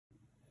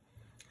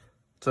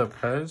What's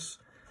up, guys?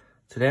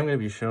 Today I'm going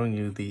to be showing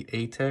you the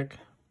ATECH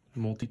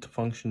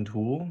multi-function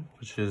tool,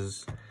 which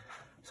is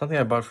something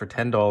I bought for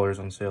 $10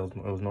 on sale.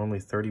 It was normally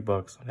 30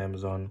 bucks on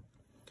Amazon,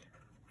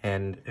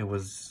 and it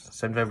was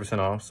 75%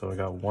 off, so I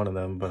got one of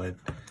them. But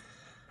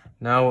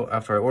now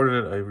after I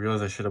ordered it, I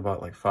realized I should have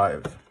bought like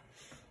 5.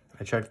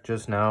 I checked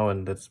just now,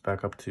 and it's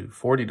back up to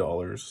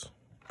 $40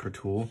 per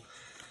tool.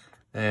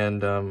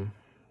 And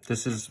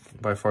this is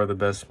by far the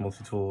best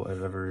multi-tool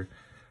I've ever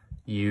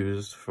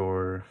used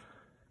for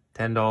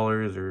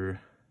 $10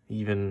 or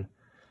even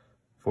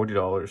 $40,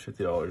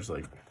 $50.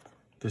 Like,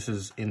 this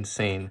is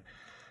insane.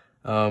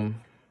 This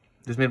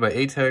is made by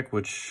ATECH,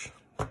 which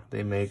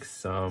they make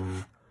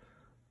some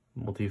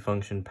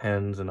multi-function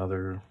pens and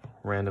other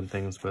random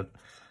things, but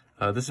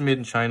this is made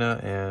in China.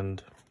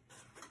 And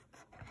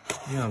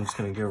yeah, I'm just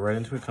gonna get right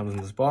into it. It comes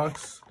in this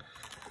box.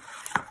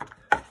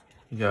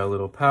 You got a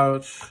little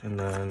pouch, and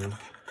then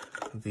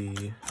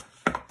the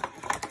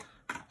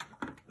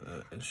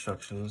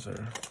instructions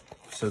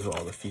says what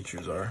all the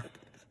features are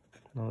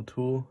on the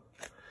tool.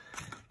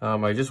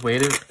 I just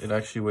weighed it. It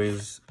actually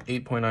weighs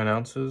 8.9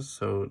 ounces,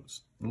 so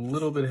it's a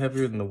little bit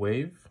heavier than the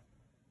Wave.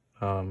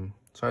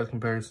 Size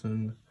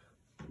comparison,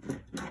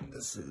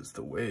 this is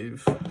the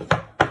Wave,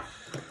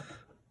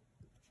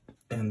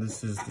 and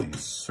this is the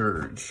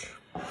Surge.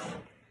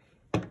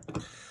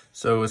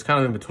 So it's kind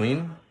of in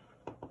between.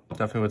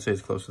 Definitely would say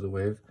it's close to the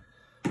Wave.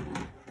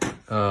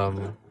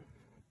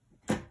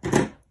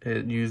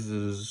 It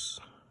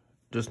uses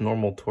just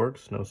normal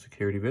Torx, no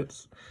security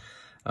bits.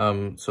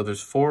 So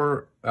there's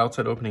 4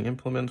 outside opening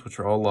implements, which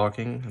are all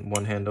locking and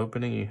one hand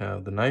opening. You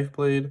have the knife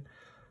blade,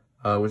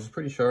 which is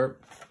pretty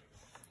sharp.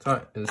 It's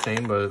not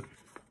insane, but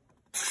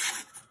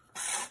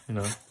you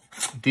know,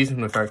 decent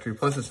from the factory.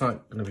 Plus, it's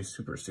not going to be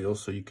super steel,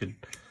 so you could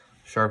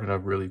sharpen it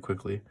up really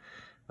quickly.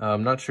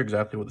 I'm not sure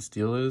exactly what the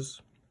steel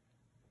is.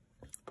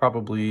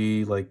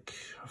 Probably like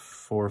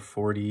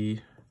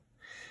 440,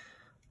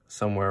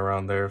 somewhere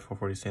around there,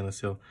 440 stainless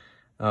steel.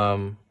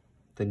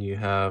 Then you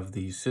have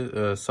the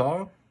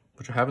saw,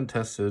 which I haven't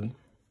tested. And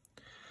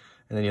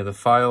then you have the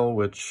file,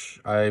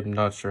 which I'm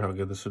not sure how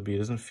good this would be. It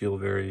doesn't feel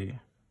very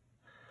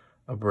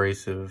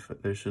abrasive.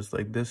 There's just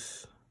like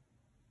this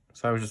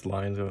side with just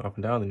lines going up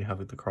and down. Then you have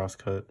like the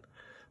cross-cut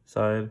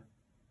side.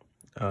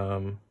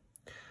 And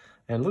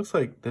it looks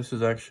like this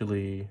is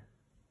actually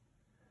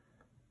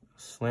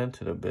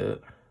slanted a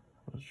bit.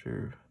 Not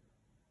sure.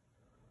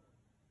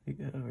 You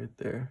got it right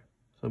there.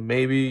 So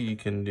maybe you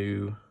can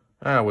do,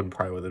 I wouldn't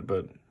pry with it,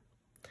 but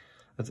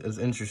it's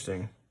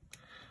interesting.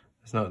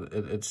 It's not,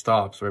 it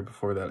stops right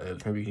before that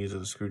edge. Maybe you can use it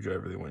as a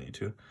screwdriver they want you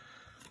to.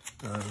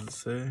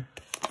 Let's say,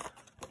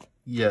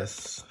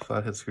 yes,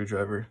 flathead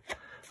screwdriver.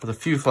 With a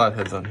few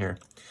flatheads on here.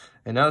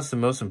 And now it's the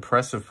most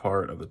impressive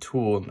part of the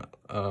tool,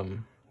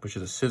 which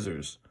is the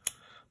scissors.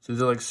 So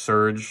these are like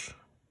Surge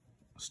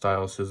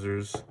style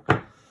scissors.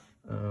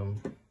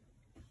 To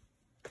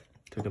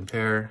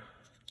compare,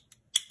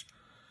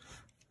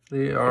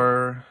 they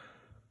are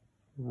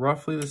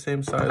roughly the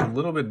same size, a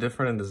little bit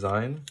different in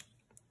design.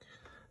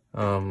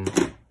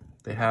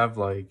 They have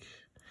like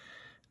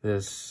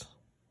this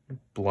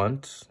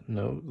blunt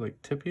note,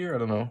 like tip here. I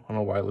don't know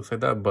why it looks like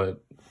that,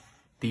 but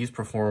these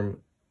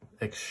perform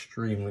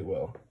extremely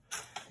well.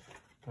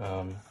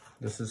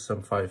 This is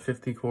some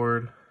 550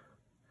 cord.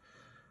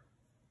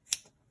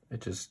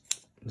 It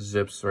just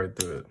zips right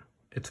through it.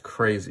 It's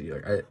crazy.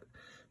 Like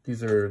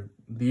these are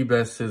the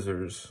best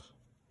scissors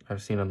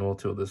I've seen on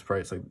Multitool at this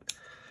price. Like,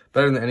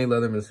 better than any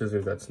Leatherman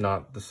scissors that's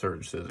not the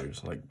Surge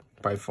scissors, like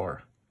by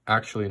far.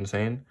 Actually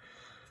insane.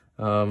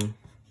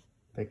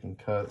 They can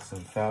cut some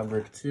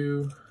fabric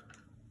too.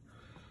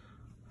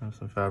 I have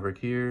some fabric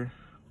here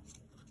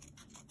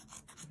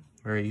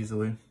very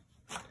easily.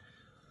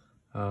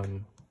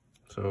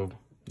 So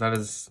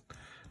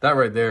that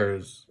right there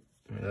is,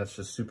 I mean, that's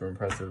just super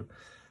impressive.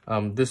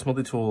 This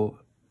multi-tool,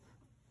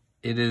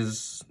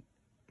 it's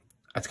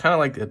kind of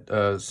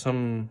like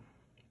some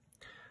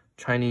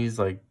Chinese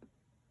like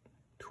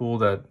tool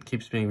that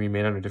keeps being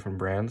remade under different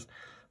brands.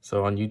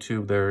 So on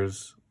YouTube,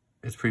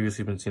 it's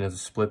previously been seen as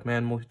a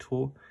Splitman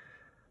multi-tool,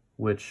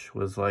 which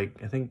was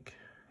like, I think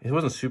it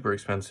wasn't super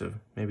expensive,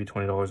 maybe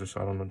 $20 or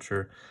so. I'm not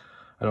sure,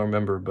 I don't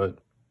remember. But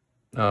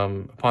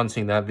upon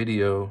seeing that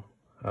video,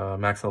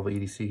 Max Level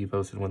EDC, he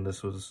posted when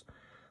this was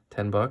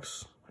 10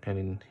 bucks,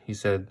 and he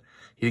said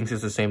he thinks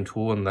it's the same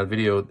tool. In that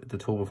video, the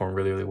tool performed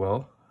really, really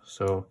well.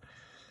 So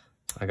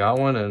I got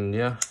one, and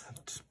yeah,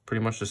 it's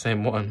pretty much the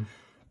same one.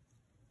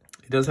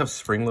 It does have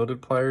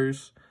spring-loaded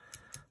pliers,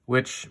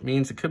 which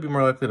means it could be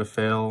more likely to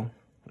fail.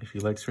 If you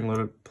like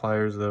spring-loaded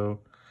pliers, though,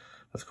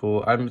 that's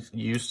cool. I'm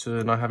used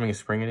to not having a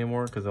spring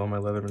anymore because all my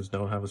Leathermans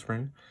don't have a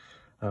spring.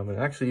 It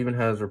actually even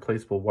has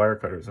replaceable wire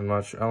cutters. I'm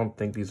not sure. I don't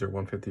think these are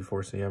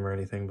 154 cm or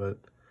anything, but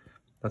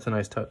that's a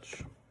nice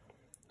touch.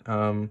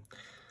 I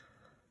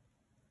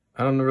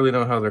don't really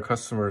know how their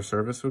customer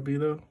service would be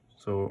though,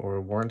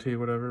 or warranty or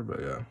whatever, but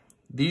yeah.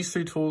 These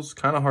 3 tools,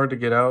 kind of hard to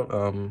get out.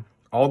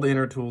 All the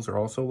inner tools are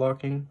also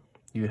locking.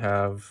 You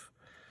have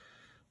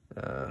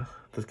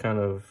this kind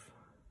of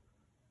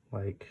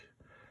like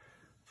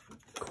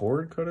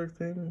cord cutter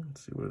thing.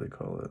 Let's see, what do they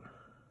call it?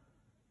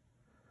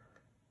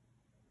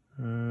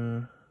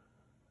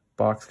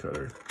 Box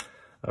cutter.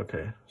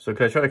 Okay, so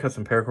could I try to cut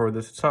some paracord with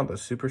this? It's not that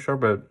super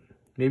sharp, but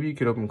maybe you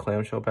could open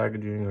clamshell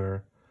packaging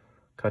or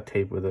cut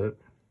tape with it.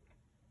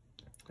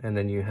 And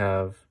then you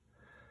have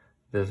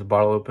this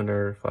bottle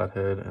opener,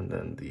 flathead, and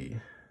then the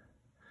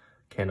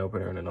can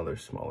opener and another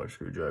smaller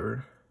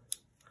screwdriver.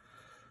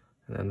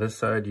 And then this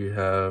side you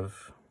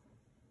have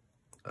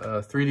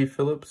 3D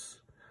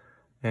Phillips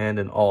and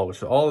an awl, which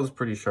the awl is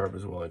pretty sharp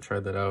as well. I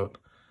tried that out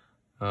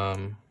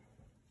on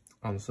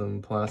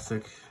some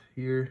plastic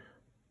here.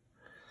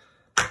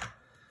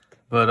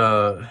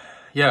 But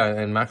yeah,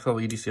 and Max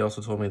Level EDC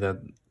also told me that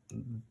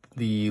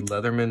the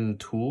Leatherman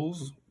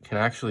tools can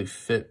actually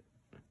fit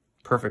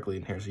perfectly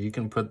in here. So you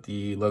can put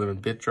the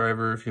Leatherman bit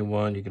driver if you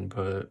want. You can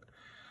put,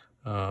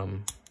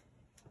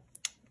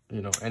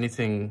 you know,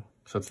 anything.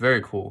 So it's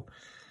very cool.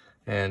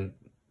 And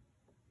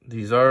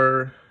these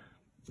are,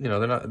 you know,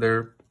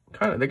 they're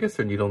kind of, I guess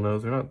they're needle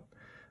nose. They're not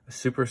a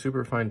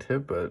super fine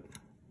tip, but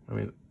I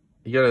mean,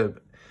 you gotta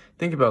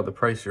think about the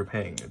price you're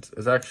paying.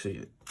 It's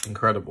actually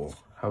incredible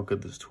how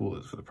good this tool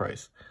is for the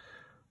price.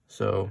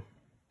 So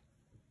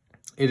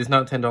it is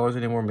not $10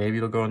 anymore. Maybe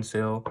it'll go on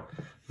sale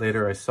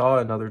later. I saw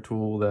another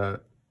tool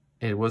that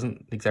it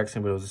wasn't the exact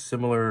same, but it was a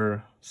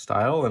similar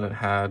style, and it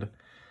had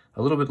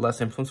a little bit less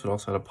influence, but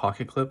also had a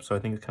pocket clip. So I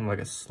think it's kind of like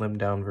a slimmed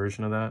down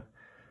version of that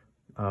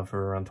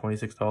for around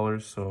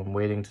 $26. So I'm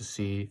waiting to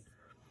see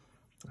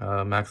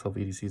Max Level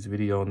EDC's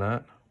video on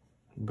that.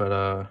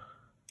 But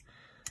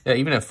yeah,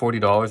 even at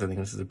 $40, I think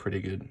this is a pretty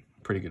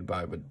good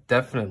buy, but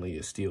definitely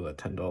a steal at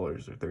 $10 or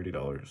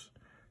 $30.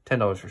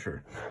 $10 for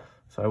sure.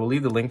 So I will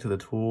leave the link to the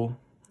tool.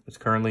 It's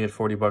currently at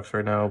 40 bucks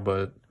right now,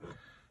 but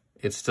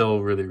it's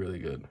still really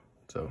good.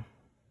 So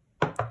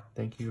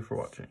thank you for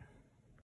watching.